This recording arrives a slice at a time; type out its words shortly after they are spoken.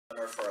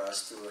honor for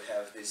us to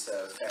have this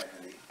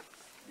family,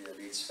 the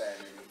Leach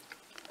family.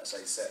 As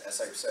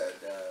I've said,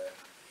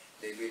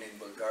 they've been in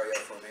Bulgaria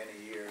for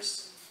many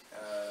years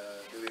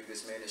doing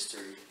this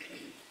ministry,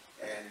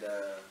 and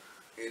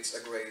it's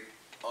a great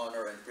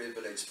honor and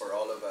privilege for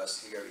all of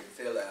us here in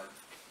Fil-Am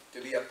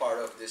to be a part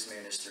of this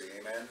ministry.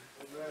 Amen.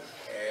 Amen.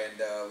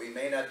 And we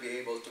may not be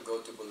able to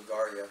go to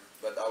Bulgaria,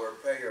 but our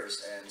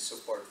prayers and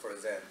support for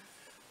them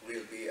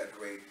will be a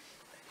great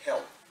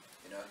help,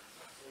 you know.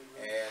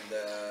 And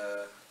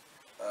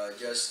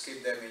just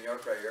keep them in your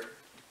prayer.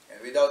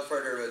 And without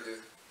further ado,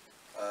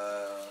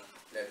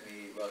 let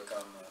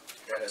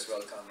us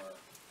welcome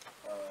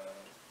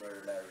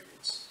Brother Larry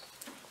Leach.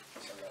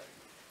 Amen.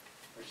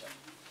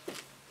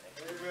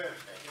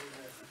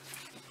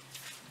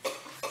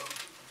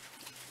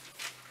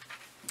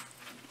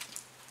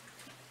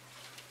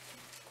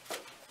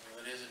 Well,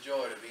 it is a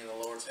joy to be in the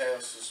Lord's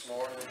house this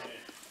morning. I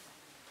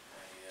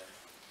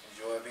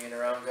enjoy being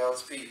around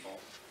God's people.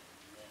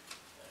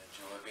 I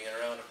enjoy being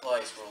around a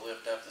place where we'll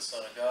lift up the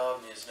Son of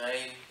God in His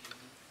name.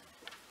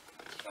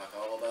 Talk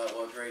all about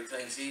what great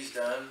things He's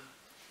done.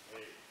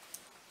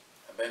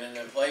 I've been in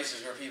them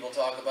places where people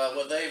talk about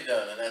what they've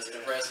done, and that's a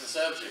depressing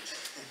subject.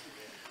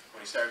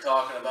 When you start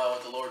talking about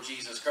what the Lord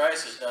Jesus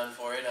Christ has done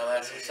for you, now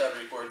that's the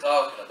subject we're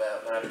talking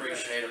about. And I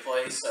appreciate a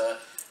place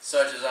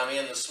such as I'm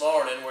in this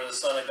morning, where the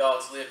Son of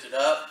God's lifted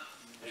up.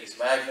 He's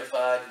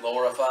magnified,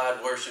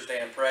 glorified, worshipped,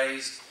 and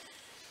praised.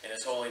 And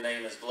His holy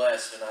name is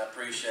blessed, and I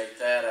appreciate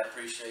that. I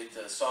appreciate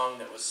the song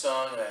that was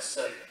sung. And as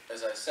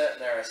I sat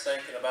there, I was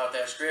thinking about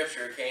that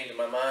scripture. It came to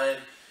my mind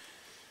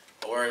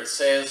where it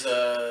says,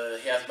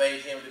 He hath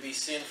made Him to be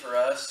sin for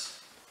us,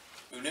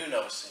 who knew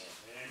no sin.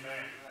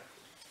 Amen.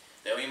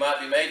 That we might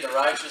be made the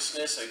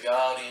righteousness of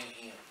God in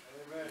Him.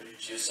 Amen.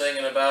 She was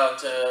singing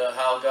about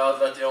how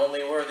God let the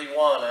only worthy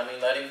one,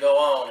 let Him go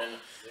on, and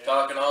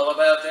talking all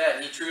about that.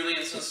 And He truly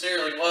and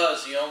sincerely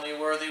was the only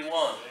worthy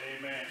one.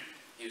 Amen.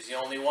 He was the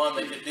only one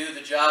that could do the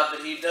job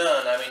that He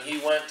done. He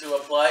went to a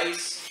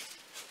place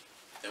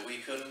that we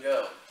couldn't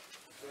go.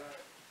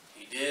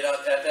 He did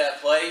at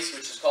that place,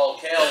 which is called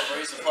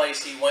Calvary, is the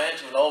place He went,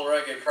 to an old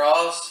rugged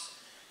cross.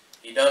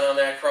 He done on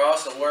that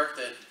cross a work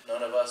that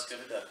none of us could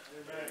have done.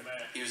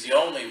 Amen. He was the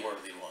only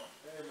worthy one.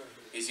 Amen.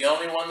 He's the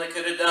only one that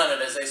could have done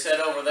it. As they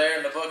said over there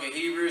in the book of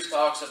Hebrews,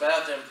 talks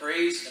about them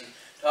priests and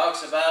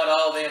talks about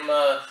all them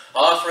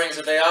offerings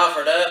that they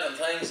offered up and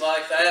things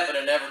like that, but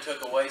it never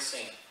took away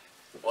sin.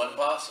 It wasn't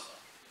possible.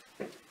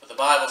 But the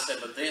Bible said,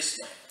 but this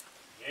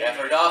man,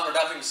 after He offered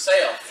up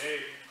Himself,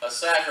 a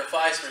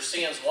sacrifice for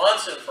sins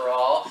once and for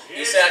all,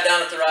 He sat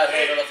down at the right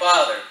hand of the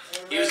Father.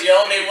 He was the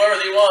only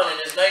worthy one,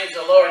 and His name's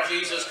the Lord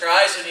Jesus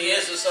Christ, and He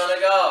is the Son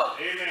of God.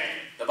 Amen.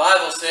 The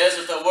Bible says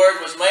that the Word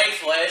was made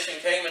flesh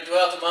and came and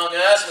dwelt among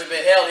us, and we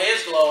beheld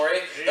His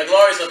glory, the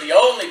glories of the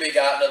only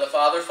begotten of the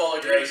Father, full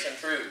of grace and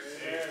truth.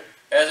 Amen.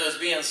 As it was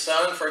being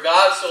sung, for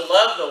God so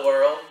loved the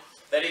world,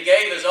 that He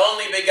gave His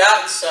only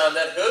begotten Son,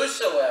 that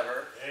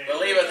whosoever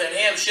believeth in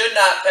Him should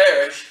not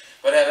perish,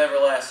 but have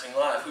everlasting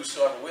life.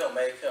 Whosoever will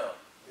may come.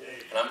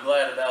 And I'm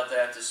glad about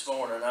that this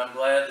morning. I'm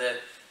glad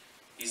that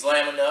He's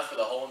Lamb enough for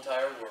the whole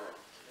entire world.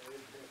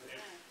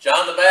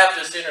 John the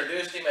Baptist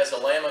introduced Him as the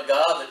Lamb of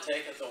God that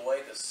taketh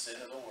away the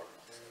sin of the world.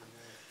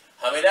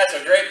 That's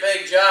a great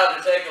big job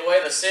to take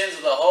away the sins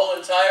of the whole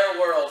entire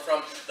world.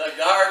 From the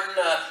garden,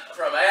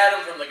 from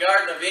Adam, from the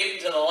Garden of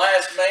Eden to the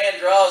last man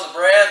draws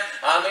breath.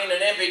 And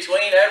in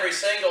between every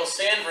single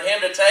sin, for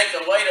Him to take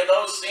the weight of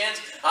those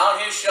sins on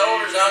His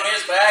shoulders, on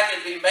His back,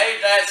 and be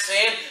made that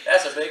sin,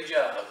 that's a big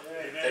job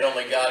that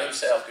only God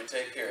Himself could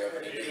take care of,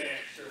 and He did.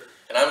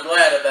 And I'm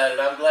glad about it.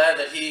 I'm glad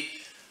that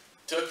He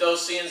took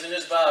those sins in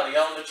His body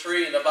on the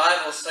tree. And the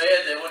Bible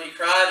said that when He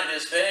cried, it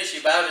is finished,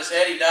 He bowed His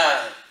head, He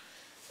died.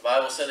 The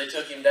Bible said they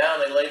took Him down,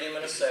 they laid Him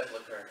in a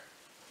sepulcher.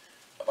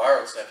 A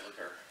borrowed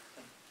sepulcher.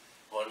 It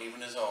wasn't even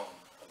His own.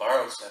 A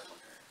borrowed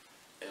sepulcher.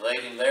 They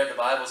laid Him there. The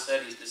Bible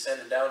said He's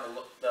descended down to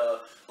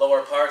the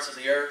lower parts of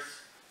the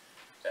earth.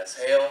 That's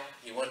hell.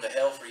 He went to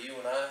hell for you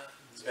and I.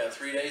 He spent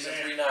 3 days and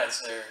 3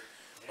 nights there.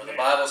 When the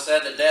Bible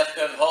said that death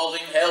couldn't hold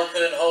Him, hell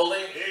couldn't hold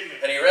Him,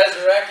 and He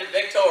resurrected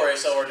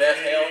victorious over death,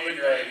 hell, and the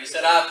grave. He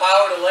said, I have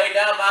power to lay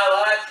down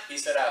my life. He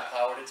said, I have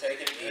power to take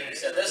it again. He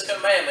said, this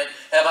commandment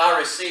have I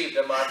received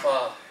of my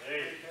Father.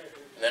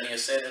 And then He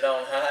ascended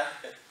on high.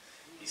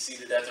 He's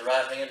seated at the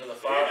right hand of the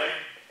Father.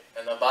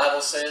 And the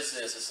Bible says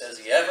this. It says,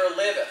 He ever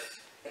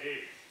liveth.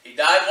 He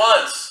died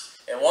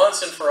once, and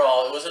once and for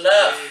all. It was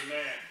enough.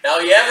 Now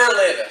He ever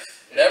liveth,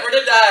 never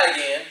to die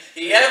again.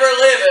 He ever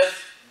liveth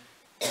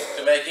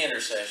to make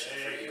intercession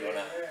for you and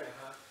I.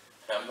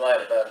 And I'm glad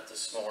about it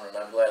this morning.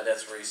 I'm glad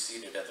that's where He's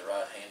seated at the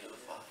right hand of the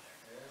Father.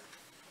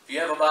 If you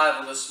have a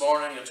Bible this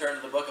morning, you'll turn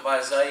to the book of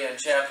Isaiah in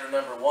chapter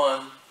number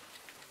 1.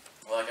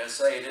 Like I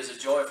say, it is a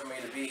joy for me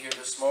to be here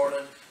this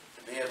morning,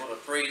 to be able to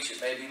preach.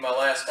 It may be my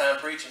last time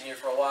preaching here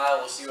for a while.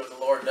 We'll see what the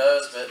Lord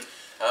does, but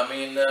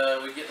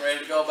we're getting ready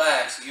to go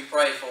back, so you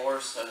pray for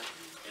us.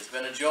 It's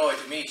been a joy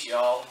to meet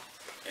y'all.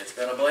 It's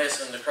been a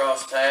blessing to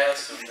cross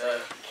paths, and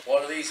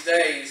one of these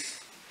days,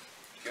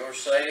 If you're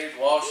saved,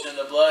 washed in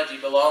the blood, you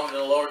belong to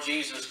the Lord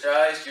Jesus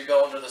Christ, you're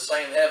going to the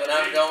same heaven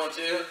I'm going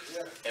to,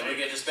 and we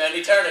get to spend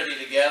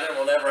eternity together.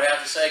 We'll never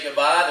have to say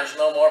goodbye. There's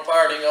no more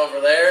parting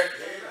over there.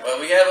 But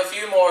we have a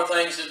few more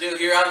things to do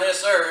here on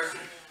this earth,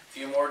 a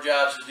few more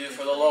jobs to do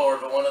for the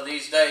Lord. But one of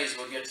these days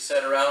we'll get to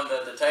sit around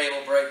the table,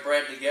 break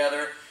bread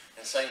together,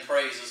 and sing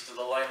praises to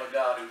the Lamb of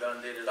God who done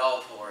did it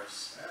all for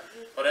us.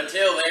 But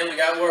until then, we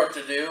got work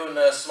to do, and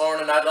this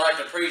morning I'd like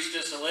to preach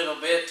just a little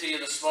bit to you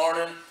this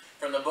morning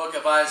from the book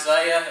of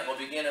Isaiah. We'll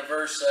begin in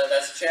verse,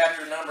 that's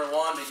chapter number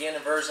 1, begin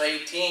in verse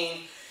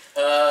 18.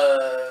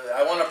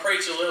 I want to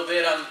preach a little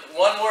bit on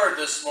one word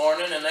this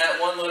morning, and that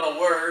one little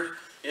word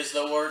is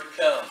the word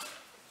come.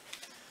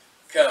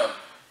 Come.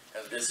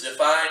 It's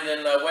defined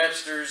in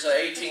Webster's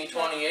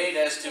 1828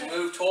 as to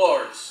move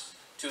towards,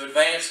 to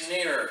advance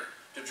nearer,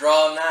 to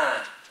draw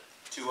nigh,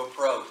 to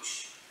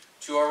approach,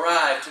 to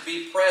arrive, to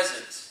be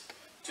present,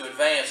 to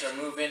advance or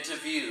move into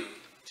view,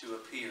 to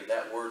appear.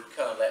 That word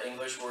come, that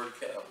English word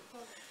come.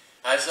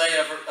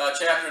 Isaiah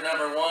chapter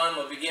number 1,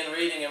 we'll begin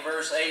reading in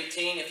verse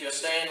 18. If you'll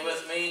stand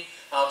with me,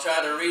 I'll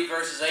try to read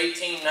verses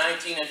 18,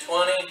 19, and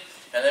 20,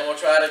 and then we'll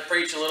try to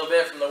preach a little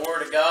bit from the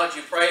Word of God.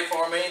 You pray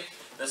for me.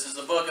 This is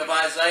the book of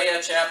Isaiah,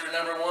 chapter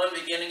number 1,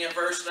 beginning in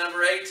verse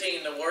number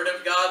 18. The Word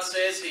of God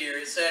says here,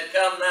 it said,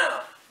 come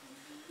now.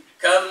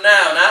 Come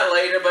now, not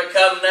later, but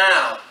come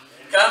now.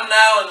 Come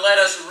now and let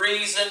us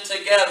reason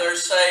together,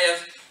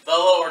 saith the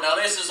Lord. Now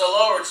this is the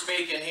Lord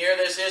speaking here.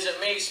 This isn't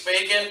me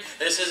speaking.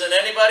 This isn't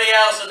anybody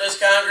else in this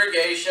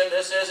congregation.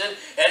 This isn't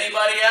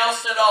anybody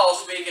else at all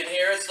speaking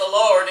here. It's the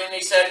Lord. And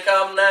He said,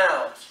 come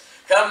now.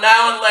 Come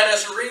now and let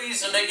us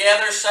reason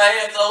together,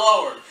 saith the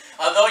Lord.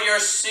 Though your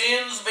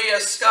sins be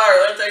as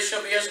scarlet, they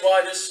shall be as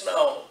white as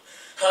snow.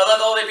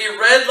 Though they be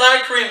red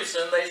like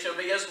crimson, they shall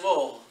be as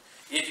wool.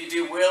 If you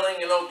be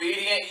willing and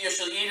obedient, you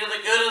shall eat of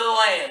the good of the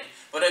land.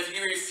 But if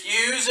you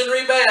refuse and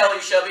rebel,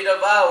 you shall be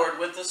devoured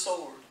with the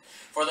sword.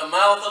 For the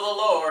mouth of the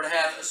Lord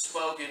hath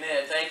spoken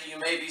it. Thank you. You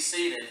may be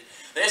seated.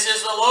 This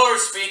is the Lord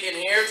speaking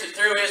here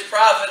through His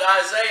prophet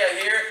Isaiah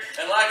here.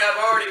 And like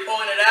I've already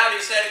pointed out, He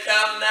said,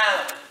 come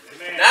now.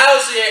 Amen. Now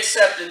is the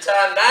accepted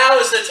time. Now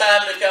is the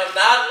time to come,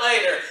 not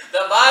later.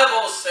 The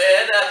Bible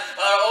said,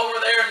 over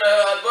there in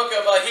the book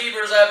of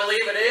Hebrews, I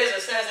believe it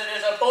says it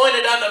is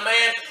appointed unto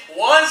man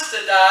once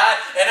to die,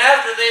 and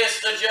after this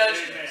the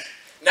judgment. Amen.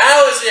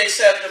 Now is the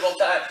acceptable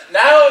time.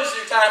 Now is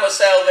your time of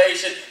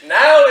salvation.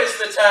 Now is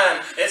the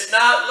time. It's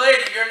not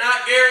later. You're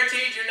not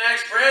guaranteed your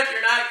next breath.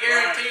 You're not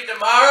guaranteed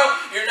tomorrow.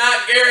 You're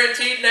not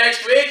guaranteed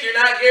next week. You're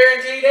not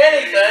guaranteed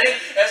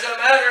anything. As a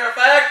matter of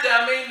fact,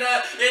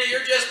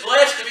 you're just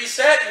blessed to be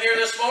sitting here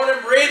this morning,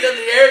 breathing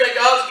the air that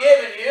God's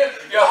given you,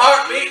 your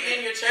heart beating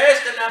in your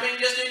chest, and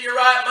just in your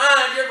right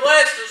mind. You're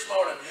blessed this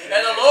morning.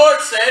 And the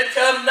Lord said,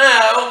 come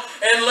now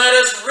and let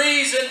us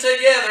reason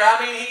together.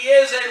 He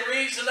is a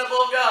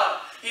reasonable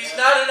God. He's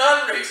not an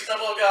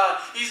unreasonable God.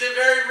 He's a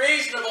very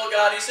reasonable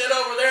God. He said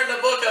over there in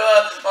the book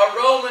of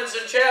Romans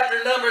in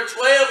chapter number 12,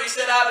 He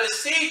said, I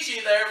beseech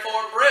ye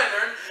therefore,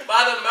 brethren,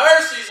 by the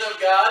mercies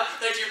of God,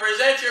 that you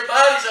present your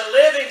bodies a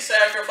living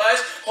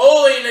sacrifice,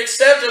 holy and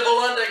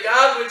acceptable unto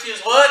God, which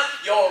is what?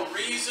 Your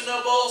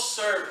reasonable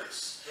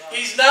service.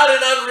 He's not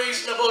an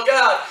unreasonable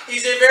God.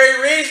 He's a very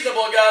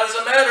reasonable God. As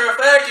a matter of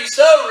fact, He's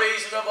so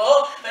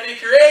reasonable that He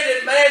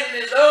created man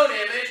in His own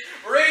image,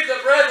 breathed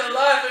the breath of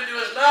life into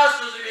his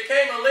nostrils, He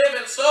became a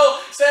living soul,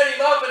 set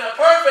him up in a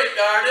perfect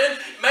garden.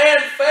 Man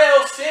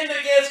fell, sinned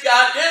against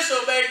God,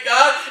 disobeyed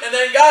God, and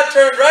then God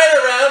turned right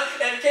around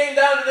and came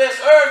down to this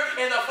earth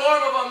in the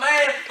form of a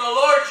man, the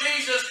Lord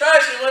Jesus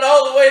Christ, and went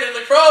all the way to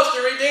the cross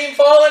to redeem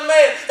fallen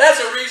man. That's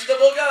a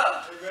reasonable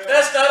God. Amen.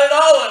 That's not at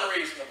all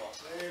unreasonable.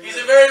 He's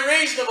a very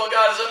reasonable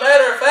God. As a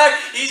matter of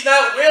fact, He's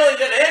not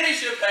willing that any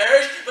should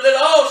perish, but that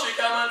all should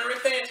come unto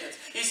repentance.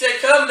 He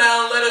said, come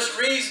now and let us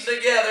reason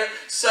together,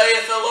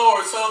 saith the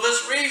Lord. So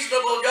this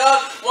reasonable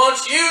God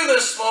wants you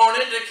this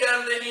morning to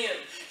come to Him.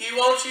 He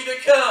wants you to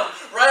come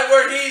right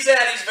where He's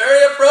at. He's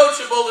very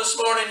approachable this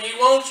morning. He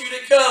wants you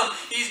to come.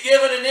 He's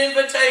given an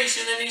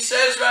invitation, and He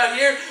says right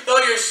here,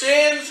 though your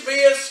sins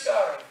be as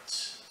scarlet.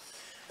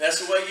 That's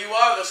the way you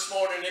are this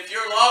morning. If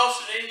you're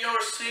lost in your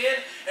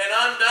sin and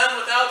undone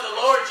without the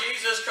Lord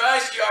Jesus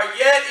Christ, you are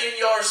yet in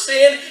your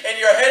sin and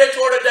you're headed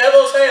toward a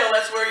devil's hell.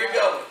 That's where you're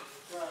going.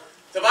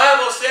 The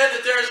Bible said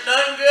that there is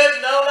none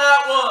good, no,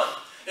 not one.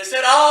 It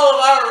said all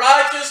of our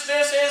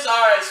righteousnesses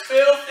are as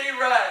filthy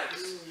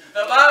rags.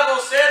 The Bible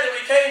said that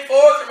we came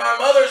forth from our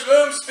mother's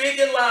womb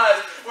speaking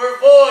lies. We're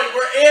void,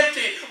 we're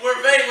empty,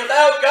 we're vain.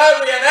 Without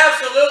God, we have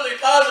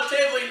absolutely,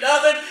 positively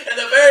nothing. And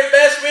the very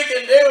best we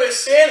can do is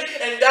sin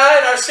and die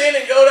in our sin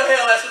and go to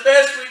hell. That's the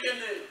best we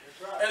can do.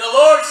 And the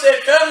Lord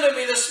said, come to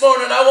me this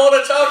morning. I want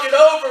to talk it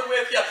over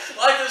with you.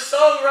 Like the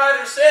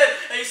songwriter said,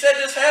 He said,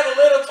 just have a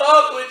little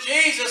talk with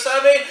Jesus.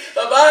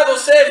 The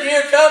Bible said here,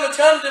 come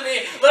to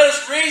me. Let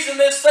us reason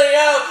this thing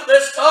out.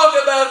 Let's talk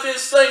about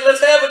this thing.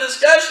 Let's have a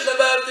discussion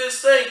about this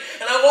thing.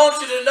 And I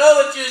want you to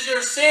know that your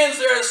sins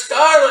are as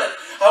scarlet.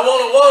 I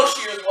want to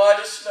wash you as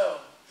white as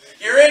snow.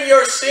 You're in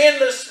your sin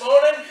this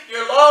morning.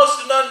 You're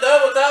lost and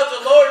undone without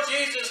the Lord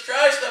Jesus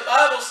Christ. The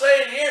Bible's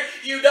saying here,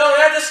 you don't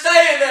have to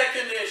stay in that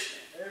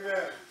condition.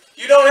 Amen.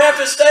 You don't have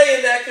to stay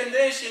in that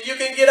condition. You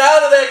can get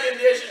out of that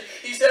condition.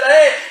 He said,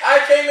 hey, I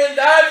came and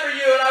died for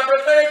you, and I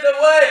prepared the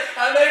way.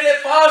 I made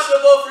it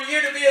possible for you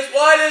to be as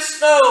white as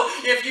snow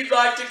if you'd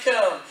like to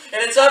come.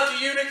 And it's up to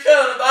you to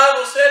come. The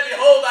Bible said,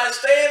 behold, I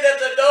stand at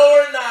the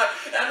door and knock.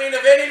 I mean,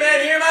 if any man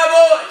hear my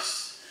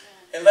voice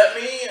and let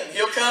me in,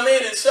 he'll come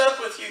in and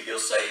sup with you. He'll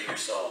save your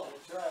soul.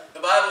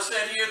 The Bible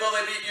said here, though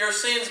they be, your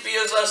sins be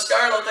as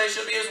scarlet, they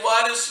shall be as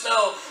white as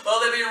snow. Though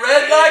they be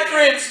red like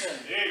crimson,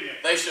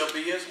 they shall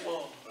be as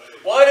wool.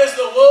 White as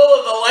the wool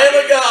of the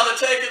Lamb of God that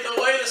taketh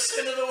away the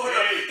sin of the world.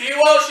 He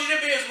wants you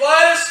to be as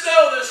white as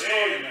snow this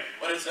morning.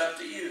 But it's up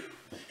to you.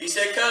 He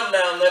said, come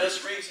now and let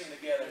us reason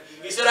together.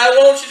 He said, I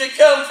want you to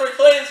come for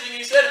cleansing.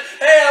 He said,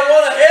 hey, I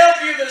want to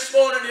help you this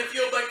morning if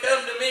you'll but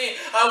come to me.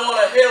 I want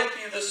to help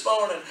you this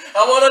morning.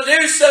 I want to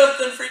do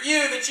something for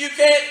you that you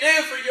can't do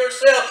for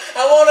yourself.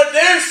 I want to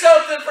do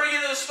something for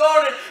you this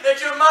morning that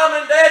your mom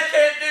and dad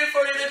can't do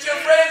for you, that your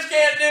friends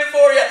can't do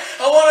for you.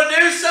 I want to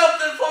do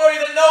something for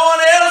you that no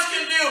one else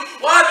can do.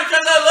 Why?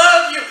 Because I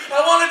love you. I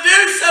want to do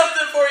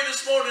something for you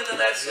this morning, and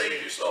that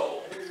saves your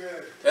soul.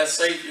 That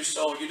saves your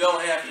soul. You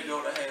don't have to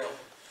go to hell.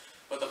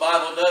 But the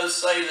Bible does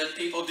say that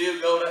people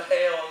do go to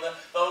hell, and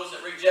those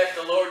that reject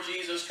the Lord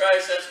Jesus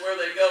Christ, that's where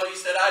they go. He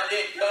said, I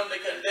didn't come to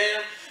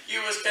condemn. You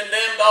was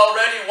condemned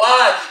already.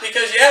 Why?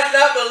 Because you have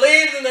not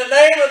believed in the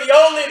name of the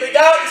only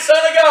begotten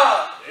Son of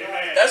God.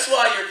 Amen. That's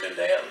why you're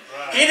condemned.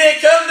 Right. He didn't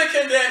come to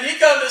condemn. He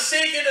come to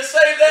seek and to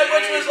save that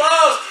which was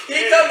lost.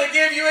 He come to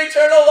give you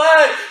eternal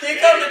life.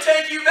 He come to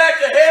take you back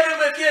to heaven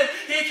with Him.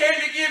 He came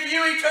to give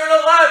you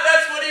eternal life.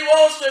 That's what He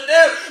wants to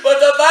do.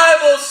 But the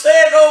Bible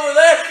said over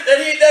there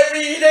that He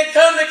didn't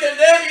come to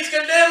condemn. He's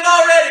condemned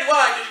already.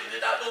 Why? Because you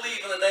did not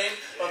believe in the name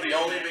of the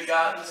only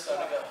begotten Son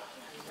of God.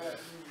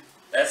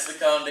 That's the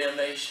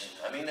condemnation.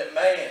 I mean that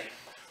man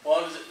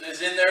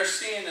is in their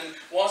sin and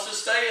wants to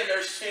stay in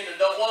their sin and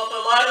don't want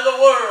the light of the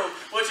world,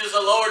 which is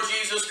the Lord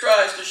Jesus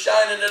Christ, to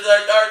shine into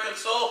their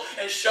darkened soul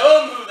and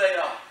show them who they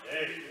are.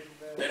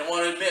 They don't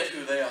want to admit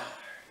who they are.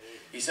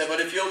 He said, but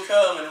if you'll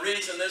come and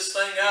reason this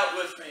thing out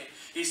with me.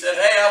 He said,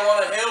 hey, I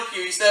want to help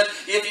you. He said,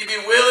 if you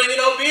be willing and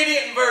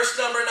obedient in verse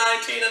number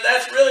 19, and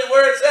that's really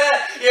where it's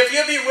at. If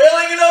you be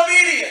willing and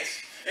obedient,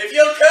 if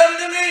you'll come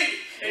to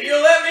me, and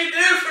you'll let me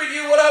do for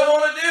you what I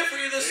want to do for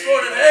you this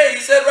morning. Hey, he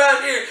said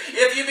right here,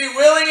 if you be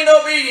willing and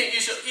obedient, you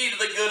shall eat of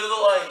the good of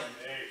the land.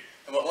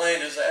 And what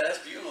land is that?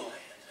 That's beautiful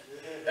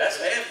land. That's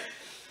heaven.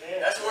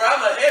 That's where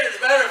I'm headed. As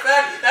a matter of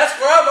fact, that's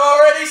where I'm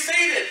already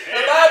seated.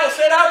 The Bible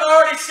said I'm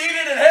already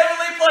seated in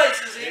heavenly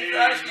places in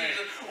Christ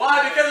Jesus.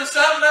 Why? Because of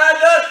something I've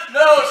done?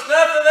 No, it's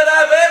nothing that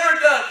I've ever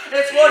done.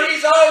 It's what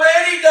He's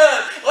already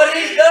done. What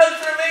He's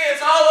done for me.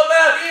 It's all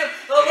about Him.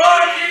 The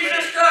Lord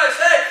Jesus Christ.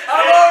 Hey,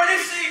 I'm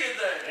already seated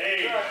there.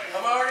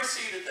 I'm already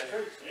seated there.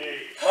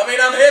 I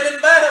mean, I'm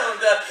heaven bound.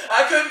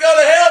 I couldn't go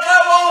to hell if I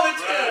wanted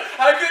to.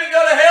 I couldn't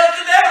go to hell if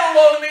the devil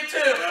wanted me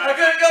to. I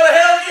couldn't go to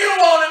hell if you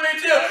wanted me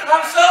to.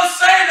 I'm so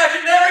saved I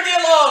could never get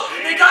lost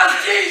because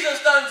Jesus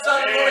done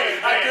something for me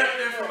I couldn't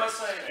do for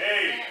myself.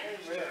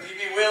 You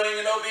be willing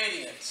and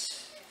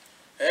obedient.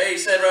 Hey, he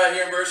said right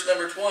here in verse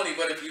number 20,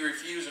 but if you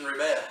refuse and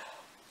rebel,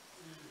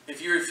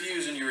 if you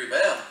refuse and you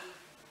rebel,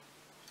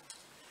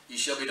 you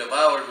shall be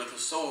devoured with the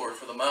sword,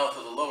 for the mouth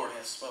of the Lord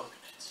hath spoken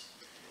it.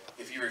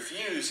 If you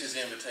refuse His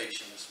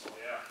invitation this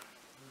morning,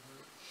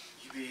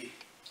 you be,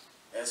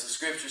 as the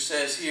scripture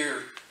says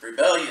here,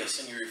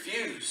 rebellious, and you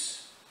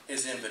refuse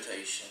His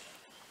invitation,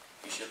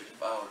 you shall be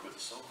devoured with the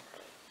sword.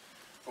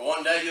 For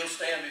one day you'll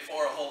stand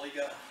before a holy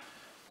God.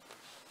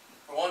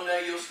 For one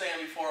day you'll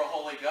stand before a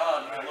holy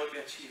God, and He'll look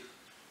at you.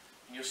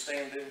 And you'll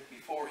stand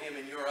before Him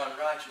in your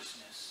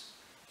unrighteousness.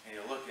 And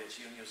He'll look at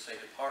you and He'll say,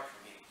 depart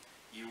from me,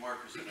 you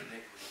workers of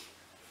iniquity,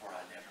 for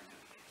I never knew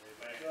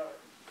you. Amen.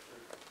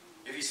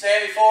 If you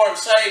stand before Him,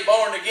 saved,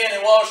 born again,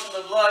 and washed in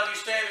the blood, you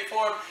stand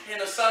before Him in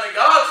the Son of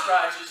God's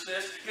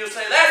righteousness, He'll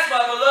say, that's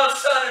my beloved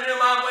Son in whom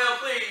I'm well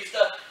pleased.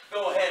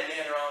 Go ahead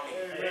and enter on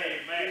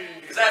Him.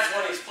 Because that's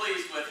what He's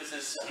pleased with, is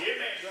His Son.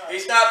 Amen.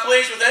 He's not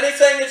pleased with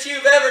anything that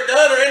you've ever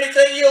done or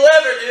anything you'll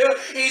ever do.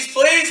 He's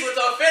pleased with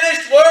the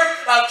finished work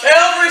of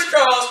Calvary's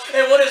cross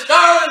and what His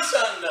darling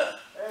Son done.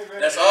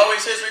 Amen. That's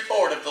always His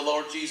report of the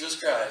Lord Jesus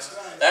Christ.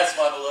 That's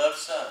my beloved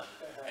Son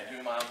in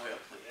whom I'm well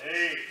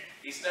pleased.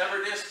 He's never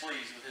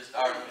displeased with His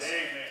darling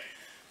Son.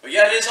 But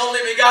yet His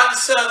only begotten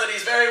Son that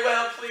He's very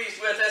well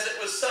pleased with, as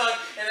it was sung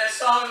in that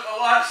song that my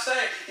wife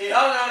sang. He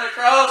hung on a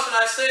cross, and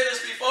I say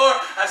this before,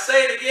 I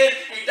say it again,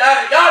 He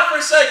died a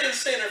God-forsaken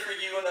sinner for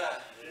you and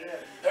I.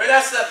 I mean,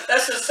 that's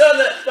the Son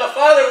that the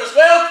Father was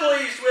well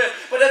pleased with.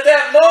 But at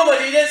that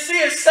moment, He didn't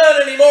see His Son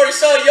anymore. He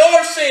saw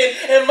your sin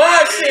and my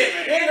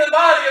sin in the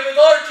body of the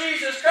Lord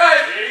Jesus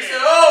Christ. He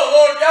said, oh,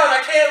 Lord God, I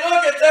can't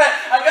look at that.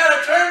 I got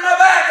to turn my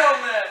back on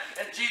that.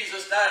 And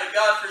Jesus died a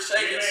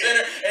God-forsaken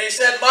sinner. And He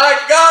said, my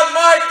God,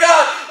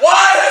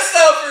 why hast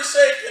thou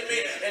forsaken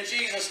me? And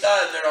Jesus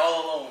died there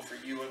all alone for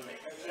you and me.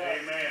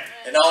 Amen.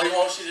 And all He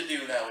wants you to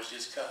do now is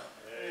just come.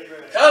 Amen.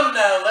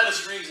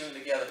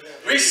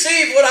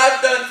 receive what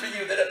I've done for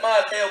you, that it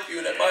might help you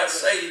and it might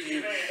save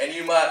you and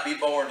you might be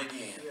born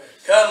again.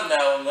 Come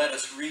now and let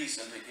us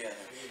reason together.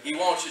 He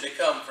wants you to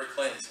come for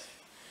cleansing.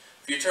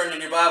 If you turn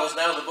in your Bibles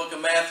now to the book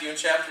of Matthew in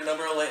chapter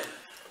number 11,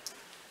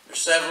 there's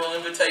several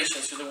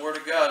invitations to the Word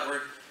of God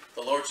where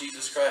the Lord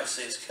Jesus Christ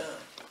says, come.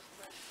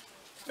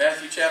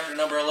 Matthew chapter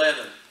number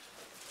 11.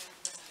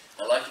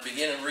 I'd like to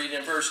begin and read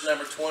in verse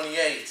number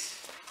 28.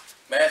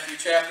 Matthew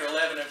chapter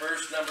 11 and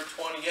verse number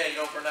 28.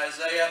 Over in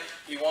Isaiah,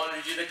 He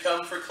wanted you to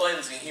come for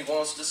cleansing. He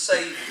wants to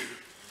save you.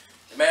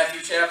 In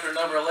Matthew chapter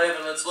number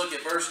 11, let's look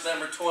at verse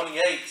number 28.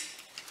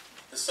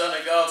 The Son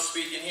of God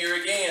speaking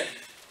here again.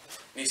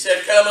 And He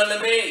said, come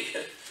unto me.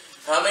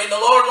 I mean, the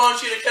Lord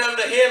wants you to come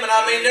to Him, and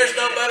I mean, there's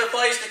no better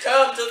place to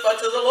come but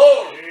to the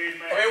Lord.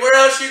 I mean, where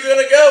else are you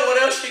going to go?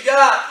 What else you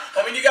got?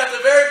 I mean, you got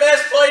the very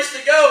best place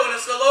to go, and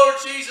it's the Lord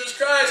Jesus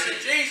Christ. And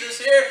Jesus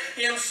here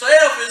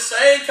Himself is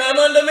saying, come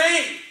unto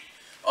me,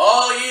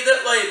 all ye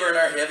that labor and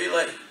are heavy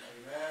laden.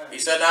 He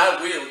said,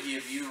 I will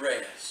give you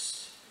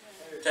rest.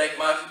 Take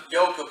my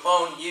yoke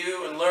upon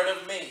you and learn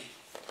of me,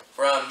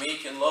 for I am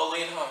meek and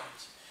lowly in heart.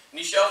 And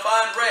ye shall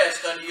find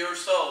rest unto your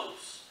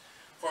souls.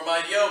 For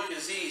my yoke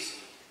is easy,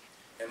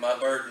 and my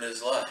burden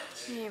is light.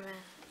 Amen.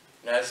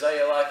 And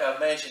Isaiah, like I've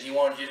mentioned, He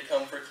wanted you to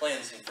come for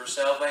cleansing, for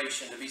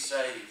salvation, to be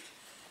saved.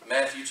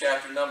 Matthew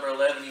chapter number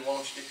 11, He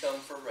wants you to come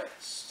for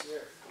rest.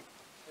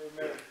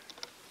 Amen.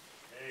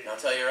 And I'll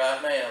tell you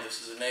right now,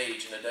 this is an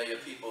age and a day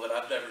of people that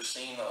I've never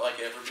seen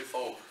like ever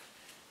before.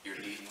 You're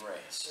needing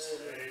rest.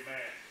 Amen.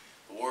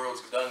 The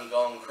world's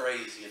gone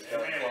crazy. It's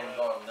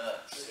gone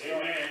nuts.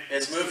 Amen.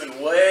 It's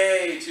moving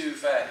way too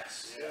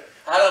fast. Yeah.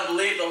 I don't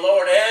believe the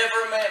Lord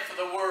ever meant for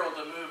the world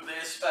to move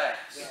this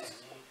fast. Yeah.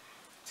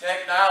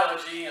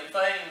 Technology and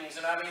things,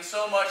 and I mean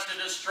so much to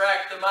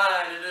distract the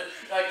mind and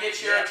to get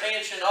your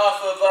attention off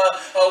of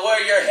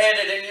where you're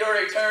headed in your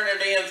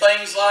eternity and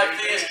things like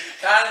this.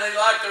 Kind of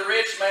like the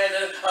rich man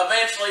that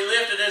eventually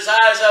lifted his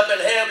eyes up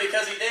in hell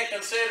because he didn't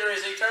consider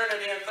his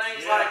eternity and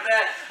things like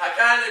that. I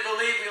kind of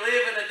believe we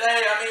live in a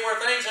day, I mean,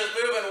 where things are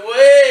moving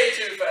way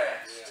too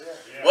fast.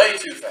 Way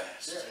too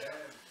fast.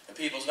 And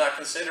people's not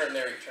considering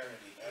their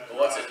eternity.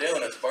 But what's it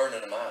doing? It's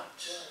burning them out.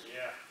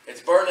 It's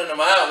burning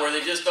them out where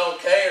they just don't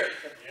care.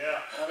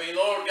 I mean,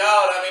 Lord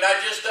God, I mean, I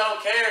just don't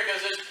care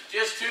because it's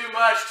just too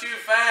much, too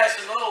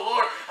fast. And oh,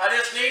 Lord, I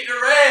just need to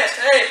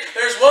rest. Hey,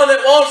 there's one that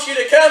wants you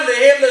to come to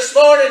Him this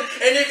morning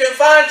and you can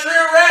find true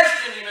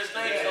rest in Him. His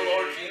name is the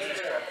Lord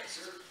Jesus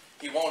Christ.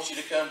 He wants you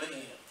to come to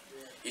Him.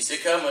 He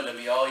said, come unto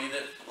me, all you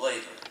that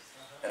labor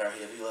and are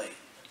heavy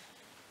laden.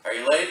 Are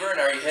you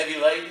laboring? Are you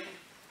heavy laden?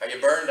 Are you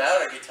burned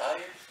out? Are you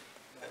tired?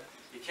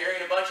 You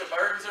carrying a bunch of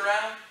burdens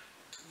around?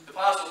 The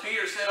Apostle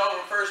Peter said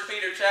over 1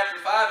 Peter chapter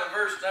 5 and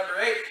verse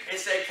number 8, it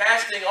said,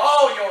 casting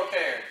all your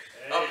care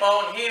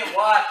upon Him.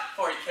 Why?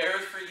 For He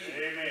careth for you.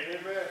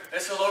 Amen.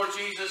 That's the Lord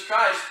Jesus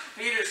Christ.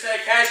 Peter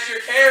said, cast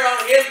your care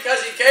on Him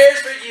because He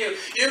cares for you.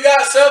 You got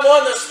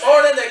someone this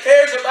morning that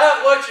cares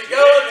about what you're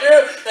going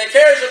through, that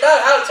cares about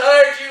how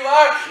tired you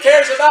are,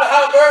 cares about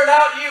how burned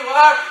out you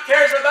are,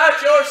 cares about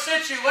your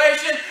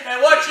situation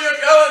and what you're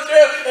going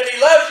through, and He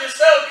loves you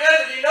so good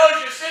that He knows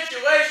your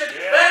situation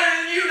better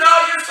than you know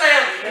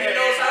yourself. And He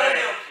knows how to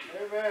help you.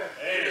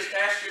 You just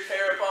cast your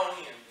care upon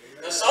Him.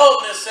 The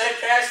psalmist said,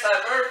 cast thy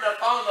burden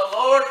upon the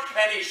Lord,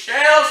 and He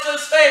shall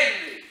sustain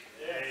thee.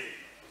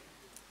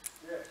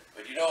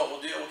 But you know what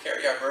we'll do? We'll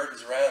carry our burdens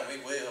around. We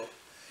will.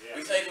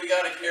 We think we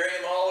got to carry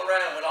them all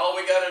around, when all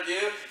we got to do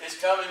is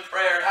come in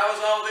prayer. How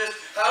is all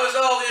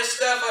this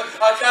stuff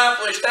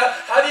accomplished?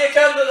 How do you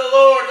come to the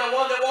Lord, the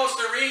one that wants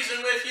to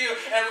reason with you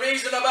and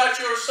reason about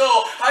your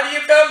soul? How do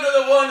you come to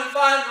the one and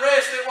find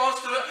rest that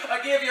wants to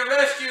give you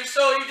rest to your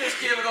soul? You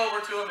just give it over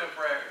to Him in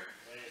prayer.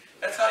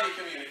 That's how you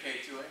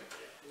communicate to Him.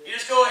 You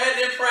just go ahead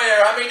in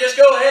prayer. I mean, just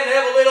go ahead and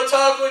have a little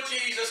talk with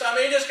Jesus. I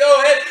mean, just go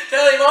ahead and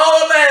tell Him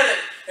all about it.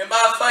 And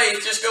by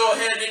faith, just go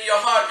ahead in your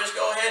heart, just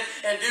go ahead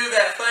and do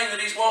that thing that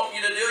He's wanting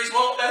you to do. He's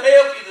wanting to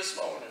help you this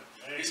morning.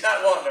 He's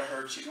not wanting to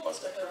hurt you. He wants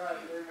to help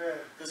you.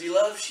 Because He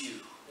loves you.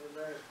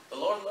 The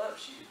Lord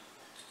loves you.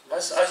 I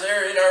was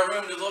there in our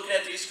room looking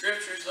at these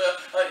scriptures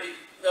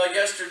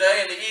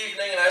yesterday in the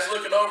evening, and I was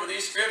looking over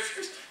these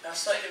scriptures. I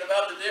was thinking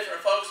about the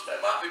different folks that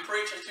I might be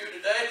preaching to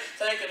today,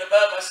 thinking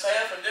about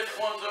myself and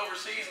different ones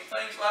overseas and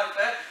things like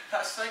that.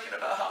 I was thinking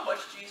about how much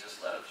Jesus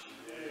loves you.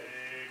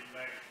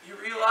 Amen. You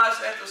realize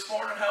that this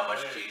morning, how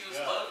much Jesus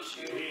loves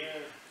you?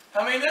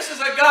 I mean, this is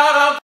a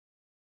God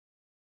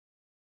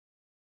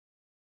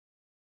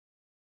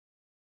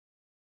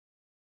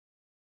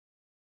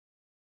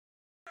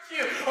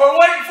or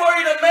waiting for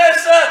you to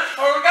mess up,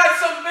 or got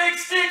some big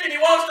stick and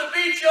He wants to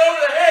beat you over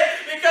the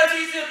head because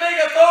He's the big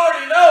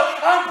authority. No,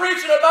 I'm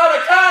preaching about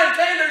a kind,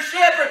 tender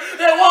shepherd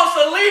that wants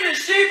to lead His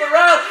sheep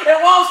around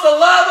and wants to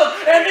love them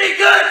and be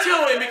good to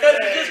Him because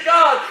He's just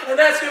God and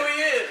that's who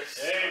He is.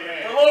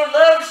 Amen. The Lord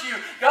loves you.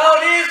 God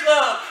is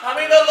love. I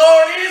mean, the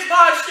Lord is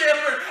my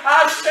shepherd.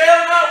 I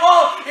shall not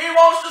want. He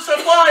wants to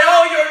supply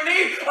all your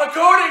need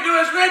according to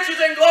His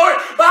riches and glory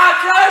by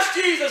Christ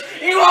Jesus.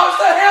 He wants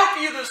to help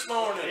you this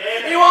morning.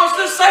 He wants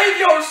to save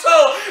your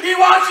soul. He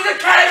wants you to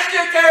cast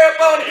your care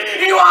upon Him.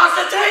 He wants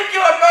to take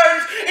your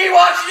burdens. He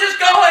wants you to just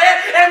go ahead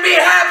and be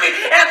happy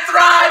and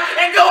thrive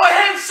and go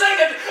ahead and sing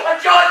a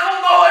joyful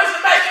noise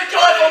and make a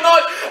joyful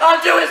noise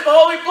unto His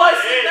holy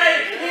blessed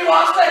name. He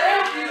wants to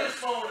help you this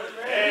morning.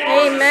 He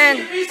wants to see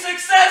you be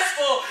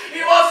successful.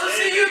 He wants to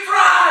see you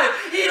thrive.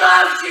 He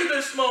loves you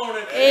this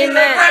morning. He's a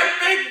great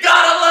big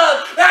God of love.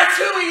 That's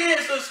who He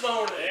is this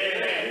morning.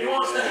 He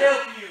wants to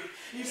help you.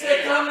 He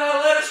said, come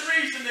now, let us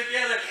reason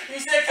together. He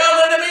said, come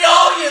unto me,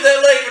 all you that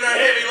labor and are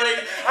heavy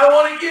laden. I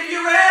want to give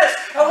you rest.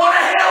 I want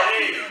to help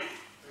you.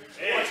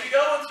 What you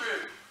going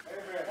through?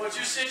 What's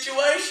your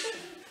situation?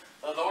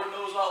 The Lord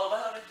knows all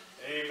about it.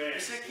 He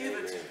said, give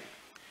it to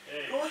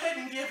me. Go ahead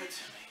and give it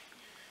to me.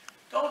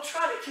 Don't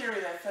try to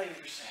carry that thing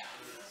yourself.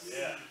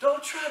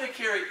 Don't try to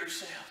carry it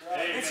yourself.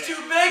 It's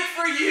too big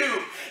for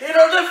you.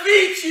 It'll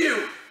defeat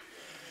you.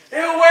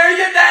 It'll wear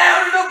you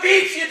down. It'll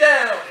beat you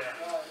down.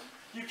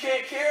 You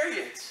can't carry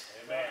it.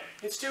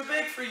 It's too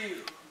big for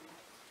you.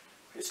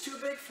 It's too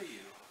big for you.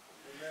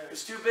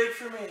 It's too big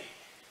for me.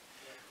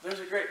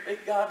 There's a great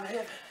big God in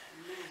heaven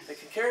that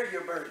can carry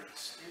your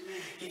burdens.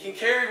 He can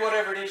carry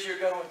whatever it is you're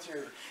going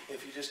through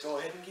if you just go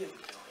ahead and give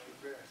it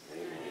to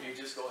Him. If you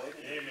just go ahead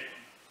and give it.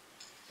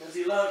 Because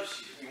He loves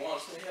you. He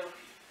wants to help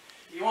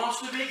you. He wants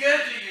to be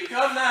good to you.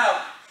 Come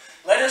now.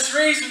 Let us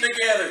reason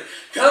together.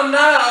 Come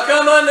now.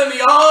 Come unto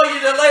me, all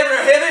you that labor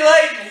are heavy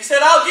laden. He said,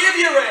 I'll give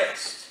you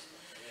rest.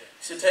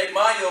 He said, take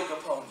my yoke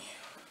upon you.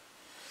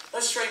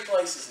 Let's trade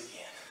places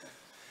again.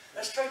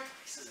 Let's trade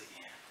places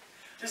again.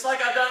 Just like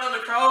I done on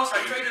the cross,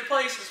 I traded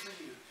places for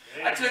you.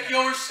 I took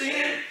your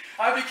sin.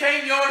 I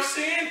became your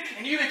sin,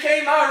 and you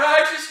became my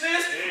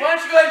righteousness. Why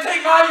don't you go ahead and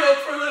take my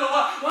yoke for a little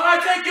while? Why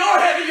don't I take your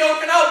heavy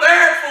yoke and I'll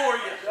bear it for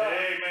you?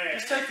 Amen.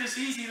 Just take this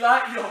easy,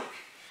 light yoke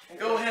and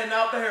go ahead and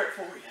I'll bear it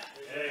for you.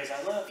 Because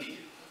I love you.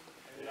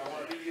 And I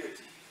want to be good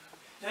to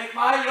you. Take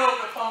my yoke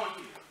upon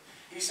you.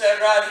 He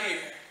said right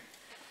here.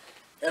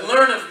 And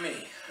learn of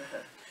me.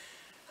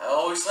 I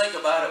always think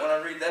about it when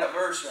I read that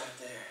verse right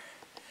there.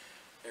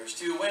 There's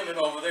two women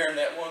over there in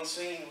that one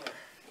scene where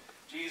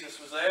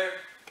Jesus was there.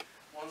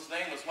 One's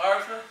name was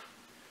Martha.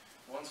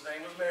 One's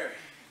name was Mary.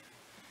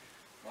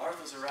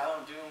 Martha's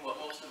around doing what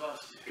most of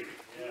us do.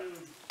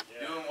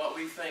 Doing what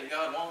we think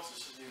God wants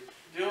us to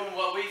do. Doing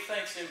what we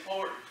think's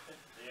important.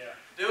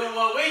 Doing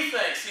what we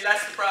think. See,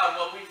 that's the problem,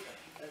 what we think.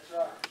 That's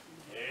right.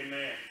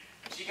 Amen.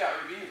 She got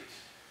rebuked.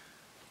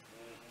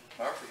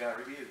 Martha got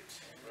rebuked.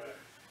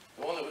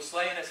 The one that was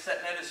sitting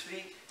at His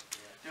feet,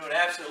 doing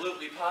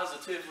absolutely,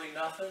 positively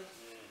nothing,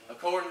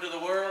 according to the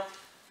world,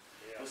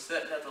 was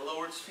sitting at the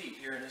Lord's feet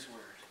hearing His word.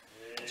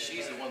 And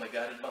she's the one that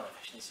got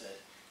admonished and said,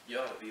 you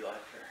ought to be like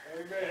her.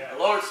 Amen. The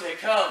Lord said,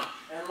 come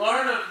and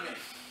learn of me.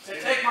 He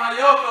said, take my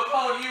yoke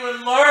upon you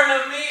and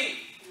learn of me.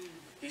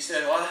 He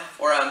said, why?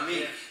 For I'm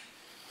meek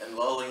and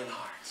lowly in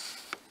heart.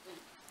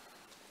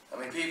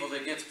 I mean, people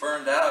that gets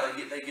burned out,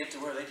 they get to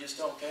where they just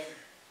don't care.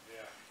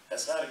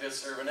 That's not a good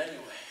servant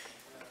anyway.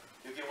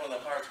 You'll get one of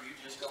them hearts where you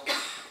just don't care.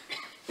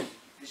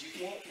 Because you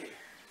can't care.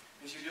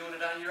 Because you're doing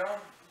it on your own.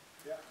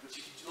 But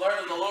you learn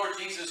of the Lord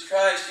Jesus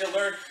Christ. You'll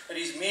learn that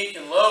He's meek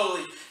and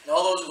lowly. And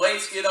all those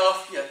weights get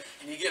off you.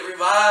 And you get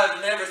revived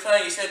and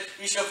everything. He said,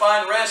 you shall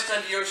find rest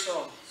unto your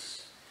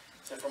souls.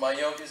 He said, for my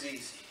yoke is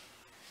easy.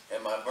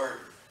 And my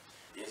burden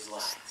is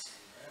light.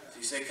 So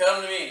He said,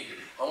 come to me.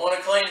 I want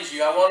to cleanse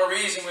you. I want to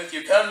reason with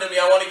you. Come to me.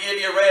 I want to give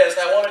you rest.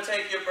 I want to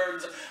take your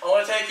burdens. I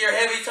want to take your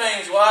heavy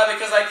things. Why?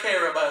 Because I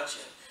care about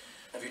you.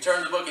 If you turn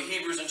to the book of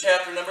Hebrews in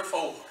chapter number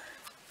 4.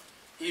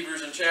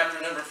 Hebrews in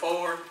chapter number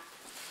 4.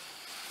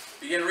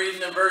 Begin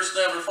reading in verse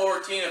number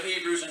 14 of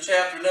Hebrews in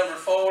chapter number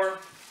 4.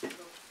 It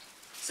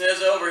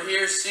says over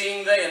here,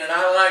 seeing then, and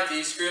I like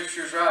these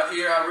scriptures right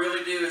here, I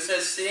really do. It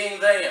says, seeing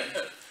then,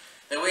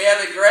 that we have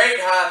a great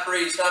high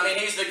priest. I mean,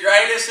 He's the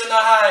greatest and the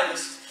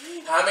highest.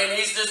 I mean,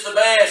 He's just the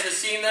best. It's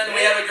seeing then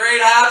we have a great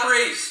high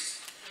priest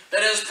that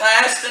has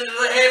passed into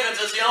the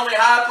heavens. It's the only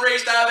high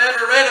priest I've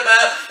ever read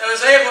about that was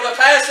able to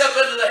pass up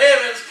into the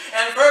heavens.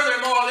 And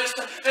furthermore,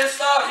 this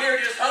thought here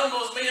just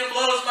humbles me and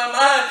blows my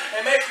mind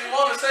and makes me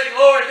want to say,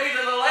 glory be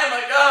to the Lamb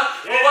of God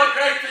for what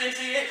great things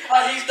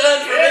He's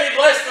done for me.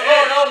 Bless the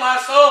Lord, oh my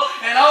soul,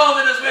 and all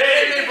that is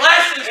within me.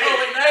 Bless His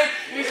holy name.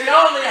 He's the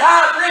only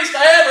high priest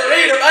I ever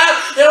read about.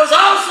 There was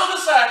also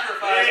the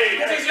sacrifice.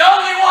 Because He's the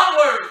only one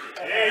worthy.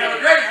 We have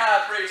a great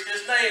high priest.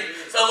 His name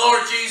is the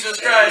Lord Jesus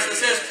Christ. It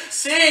says,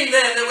 seeing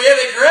then that we have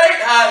a great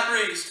high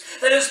priest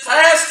that has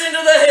passed into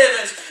the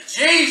heavens,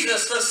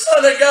 Jesus, the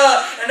Son of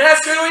God. And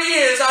that's who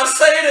He is. I'll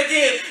say it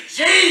again.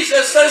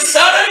 Jesus, the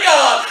Son of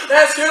God.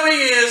 That's who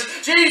He is.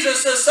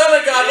 Jesus, the Son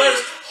of God. Let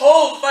us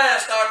hold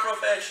fast our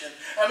profession.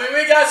 I mean,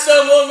 we got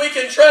someone we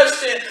can trust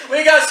in.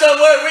 We got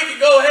someone we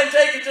can go ahead and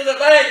take it to the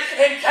bank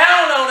and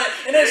count on it.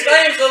 And His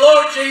name's the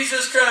Lord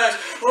Jesus Christ.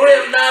 We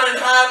have not a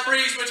high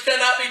priest which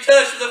cannot be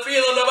touched with the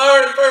feeling of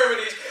our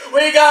infirmities.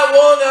 We got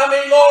one, I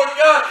mean, Lord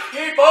God,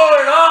 He bore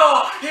it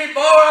all. He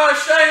bore our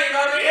shame.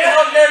 I mean, He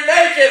hung there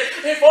naked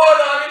before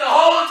the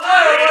whole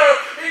entire world,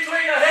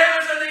 between the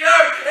heavens and the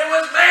earth, and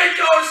was made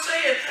your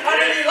sin. I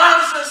mean, He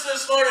loves us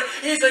this morning.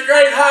 He's the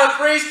great high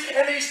priest,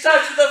 and He's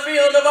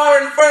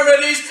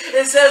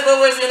It says, but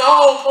was in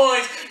all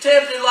points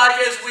tempted like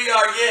as we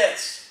are,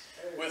 yet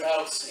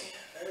without sin.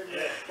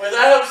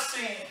 Without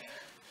sin.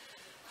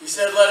 He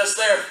said, let us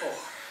therefore.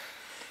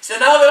 He said,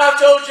 now that I've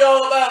told you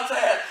all about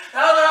that,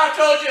 now that I've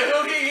told you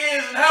who He is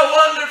and how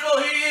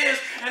wonderful He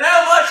is and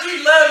how much He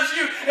loves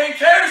you and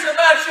cares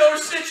about your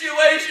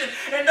situation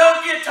and don't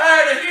get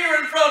tired of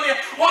hearing from you,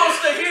 wants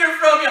to hear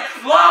from you,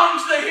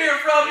 longs to hear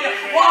from you,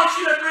 wants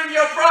you to bring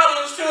your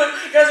problems to Him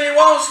because He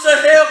wants to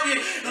help you.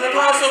 The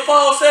Apostle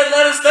Paul said,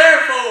 let us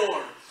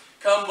therefore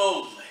come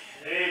boldly.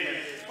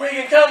 Amen. We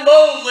can come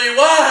boldly.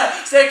 Why?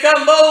 Say,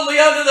 come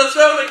boldly under the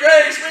throne of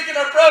grace. We can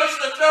approach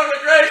the throne of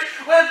grace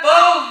with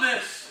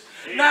boldness.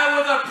 Not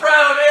with a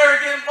proud,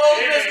 arrogant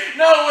boldness.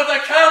 No, with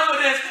a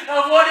confidence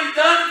of what He's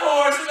done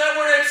for us and that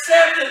we're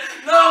accepted.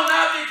 No,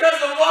 not because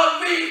of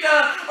what we've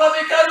done, but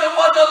because of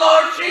what the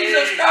Lord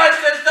Jesus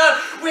Christ has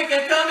done. We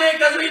can come in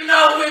because we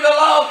know we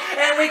belong,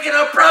 and we can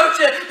approach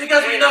it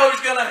because we know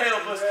He's going to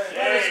help us.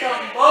 Let us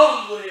come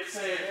boldly, it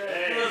says,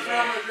 to the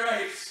throne of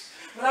grace.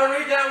 When I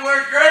read that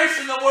word grace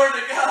in the Word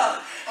of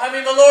God, I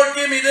mean, the Lord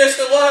gave me this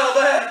a while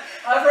back.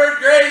 I've heard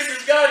grace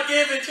is God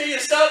giving to you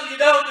something you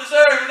don't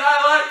deserve, and I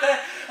like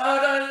that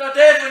the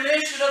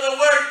definition of the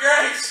word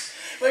grace.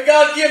 But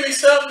God give me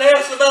something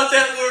else about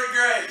that word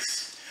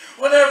grace.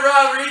 Whenever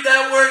I read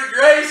that word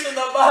grace in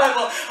the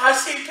Bible, I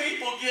see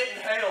people getting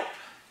help.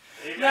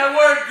 Amen. That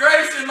word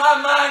grace in my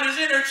mind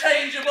is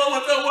interchangeable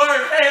with the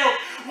word help.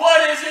 What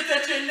is it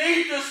that you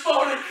need this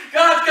morning?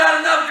 God's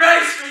got enough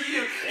grace for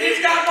you. He's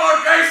got more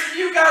grace than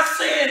you got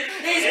sin.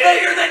 He's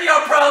bigger than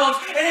your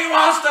problems, and He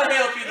wants to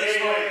help you this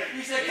morning.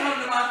 He said, come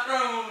to my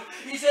throne.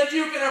 He said,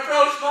 you can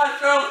approach my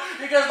throne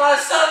because my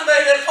Son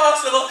made it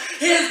possible.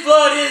 His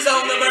blood is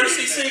on the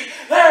mercy seat.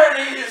 There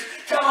it is.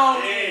 Come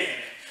on in.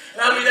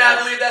 And I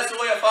believe that's the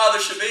way a father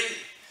should be.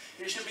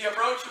 He should be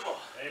approachable.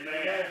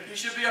 Amen. He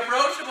should be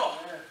approachable.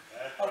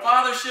 A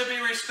father should be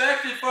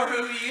respected for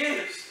who he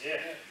is.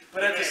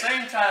 But at the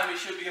same time, he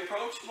should be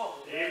approachable.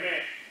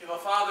 Amen. If a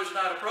father's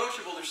not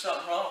approachable, there's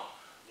something wrong.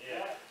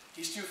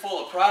 He's too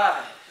full of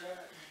pride.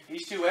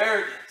 He's too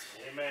arrogant.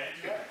 Amen.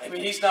 I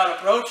mean, he's not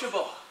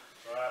approachable.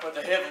 But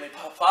the Heavenly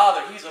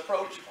Father, He's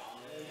approachable.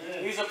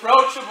 He's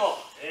approachable.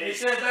 He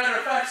said, matter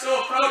of fact, so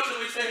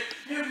approachable, He said,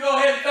 you can go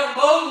ahead and come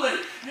boldly.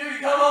 You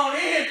can come on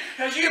in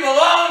because you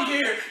belong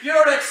here.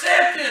 You're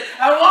accepted.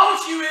 I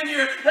want you in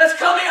here. Let's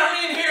come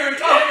in here and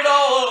talk it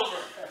all over.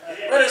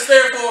 Let us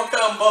therefore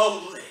come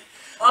boldly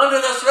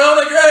under the throne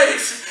of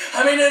grace.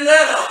 I mean, isn't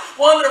that a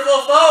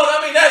wonderful thought?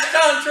 I mean, that's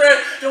contrary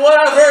to what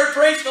I've heard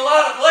preached a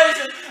lot of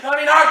places. I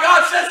mean, our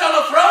God sits on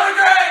the throne of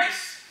grace.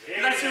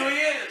 And that's who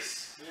He is.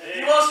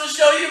 He wants to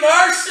show you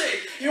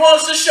mercy. He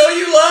wants to show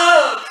you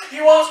love. He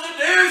wants to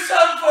do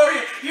something for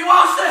you. He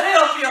wants to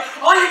help you.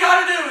 All you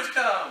got to do is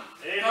come.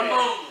 Amen. Come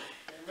boldly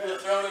to the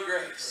throne of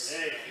grace.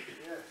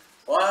 Amen.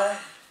 Why?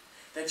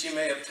 That you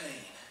may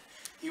obtain.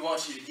 He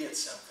wants you to get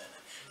something.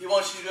 He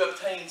wants you to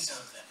obtain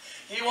something.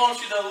 He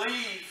wants you to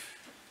leave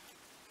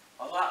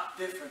a lot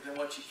different than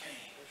what you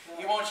came.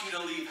 He wants you to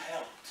leave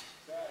helped.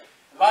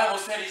 The Bible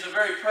said He's a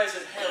very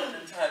present help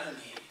in time of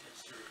need.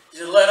 He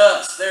said, let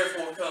us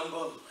therefore come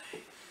boldly.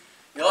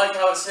 You like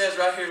how it says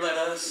right here, let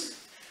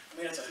us? I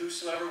mean, it's a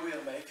whosoever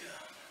will may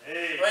come.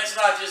 Hey. Well, it's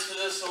not just for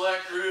this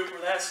select group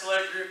or that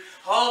select group.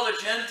 All the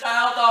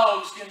Gentile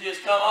dogs can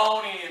just come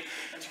on in.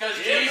 It's because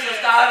Jesus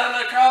died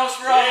on the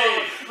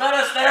crossroad. Let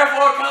us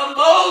therefore come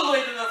boldly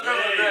to the throne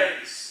of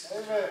grace.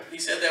 Amen. He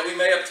said that we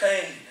may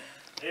obtain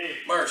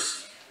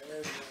mercy.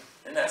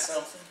 Isn't that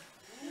something?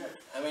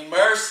 I mean,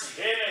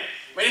 mercy. Amen.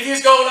 But if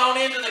he's going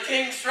on into the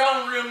king's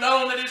throne room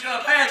knowing that He's going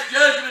to pass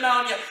judgment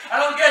on you, I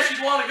don't guess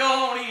you'd want to go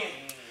on in.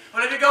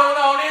 But if you're going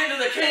on into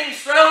the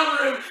king's throne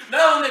room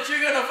knowing that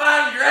you're going to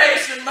find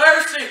grace and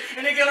mercy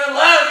and He's going to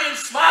love you and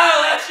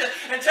smile at you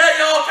and tell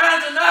you all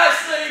kinds of nice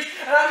things,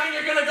 and I mean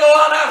you're going to go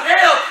on out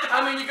hell,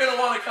 I mean you're going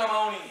to want to come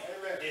on in.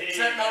 Amen.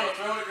 Sitting on the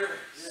throne of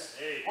grace.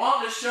 Yeah.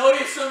 Wanting to show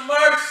you some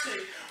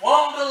mercy.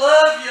 Wanting to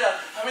love you.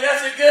 I mean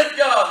that's a good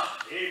God.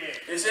 Amen.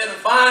 He said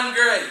find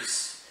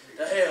grace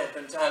to help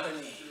in time of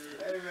need.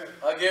 Amen.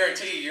 I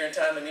guarantee you're in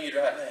time of need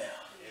right now.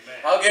 Amen.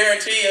 I'll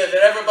guarantee you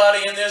that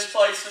everybody in this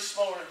place this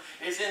morning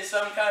is in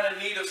some kind of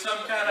need of some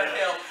kind of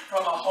help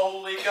from a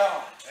holy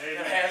God.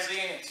 Amen. That has the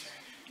answer.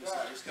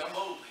 Just come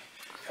boldly.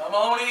 Come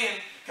on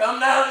in. Come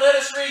now and let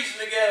us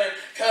reason together.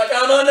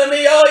 Come unto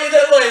me, all ye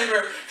that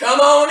labor. Come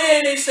on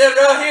in. He said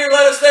right here,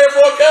 let us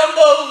therefore come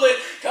boldly.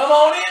 Come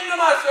on into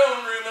my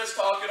throne room. Let's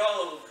talk it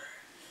all over.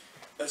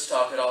 Let's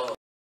talk it all over.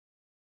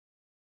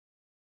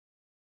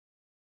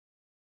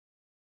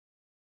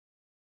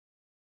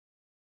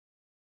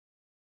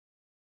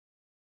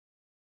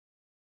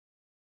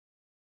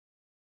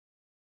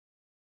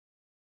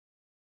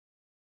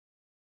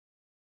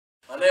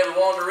 I never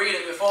wanted to read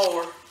it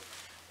before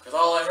because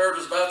all I heard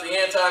was about the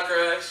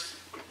Antichrist,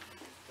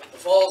 the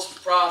false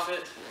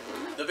prophet,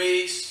 the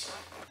beast,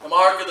 the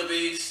mark of the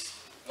beast,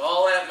 and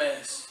all that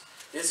mess.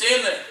 It's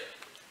in there.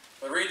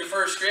 But read the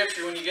first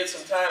scripture when you get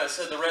some time. It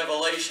said the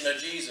revelation of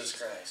Jesus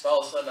Christ.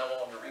 All of a sudden I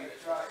wanted to read it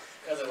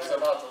because it was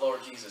about the Lord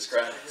Jesus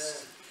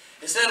Christ.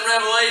 It said in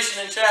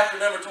Revelation in chapter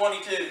number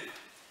 22.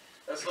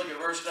 Let's look at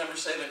verse number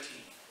 17.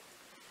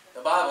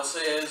 The Bible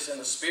says, and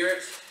the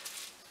Spirit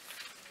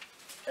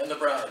and the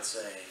bride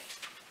say,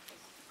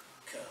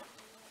 come.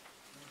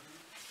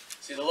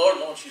 See, the Lord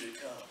wants you to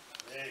come.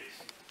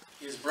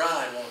 His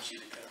bride wants you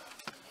to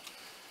come.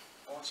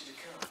 Wants you to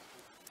come.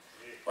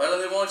 Why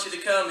do they want you to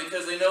come?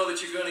 Because they know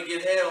that you're going to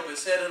get help. It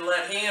said, and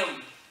let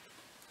him,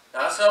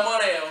 not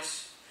someone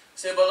else. It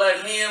said, but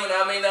let him, and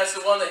I mean that's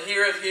the one that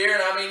heareth here,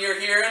 and I mean you're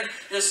hearing,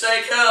 just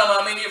say come.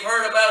 I mean you've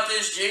heard about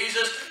this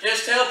Jesus.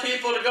 Just tell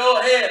people to go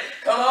ahead.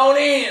 Come on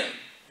in.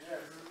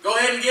 Go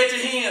ahead and get to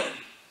him.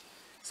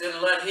 It said,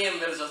 and let him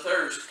that is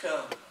athirst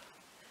come.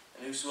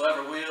 And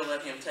whosoever will,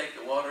 let him take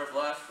the water of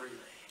life freely.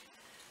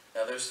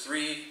 Now there's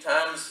 3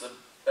 times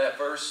that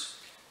verse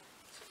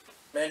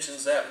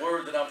mentions that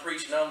word that I'm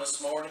preaching on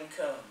this morning,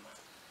 come.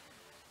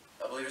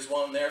 I believe there's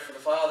one there for the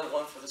Father,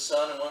 one for the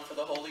Son, and one for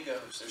the Holy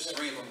Ghost. There's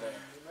 3 of them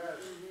there.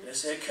 And it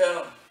said,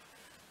 come.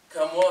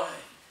 Come why?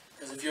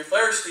 Because if you're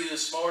thirsty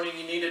this morning,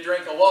 you need a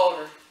drink of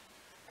water,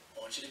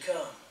 I want you to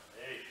come.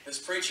 This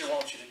preacher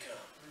wants you to come.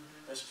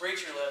 This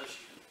preacher loves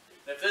you.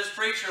 And if this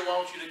preacher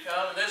wants you to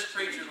come, and this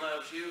preacher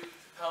loves you,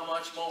 how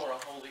much more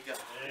a holy God?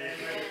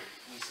 Amen.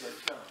 He said,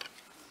 come.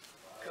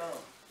 Come.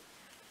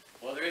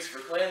 Whether it's for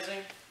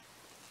cleansing,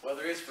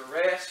 whether it's for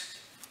rest,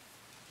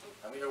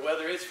 or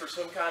whether it's for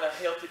some kind of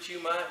help that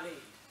you might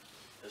need,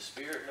 the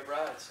Spirit and the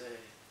bride say,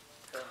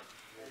 come.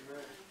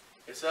 Amen.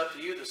 It's up to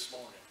you this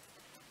morning.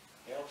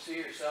 Help's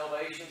here.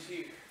 Salvation's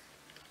here.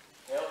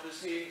 Help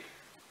is here.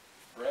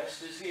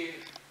 Rest is here.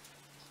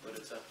 But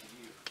it's up to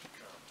you.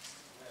 Come.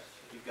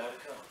 You've got to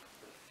come.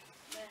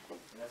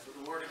 And that's what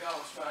the Word of God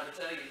was trying to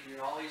tell you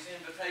here. All these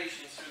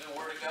invitations through the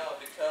Word of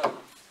God to come.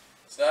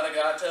 It's not a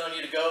God telling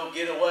you to go,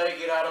 get away,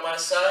 get out of my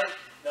sight.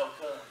 No,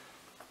 come.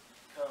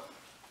 Come.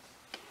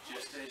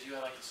 Just as you,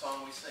 like the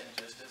song we sing,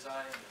 just as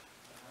I am.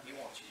 He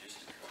wants you just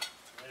to come.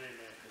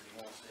 Amen. Because He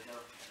wants to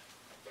help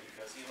you.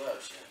 Because He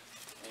loves you.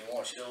 And He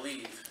wants you to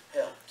leave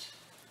helped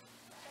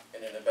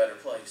and in a better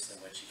place than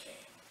what you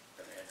came.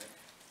 Brother Henry.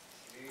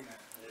 Amen.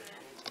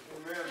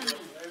 Amen.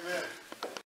 Amen.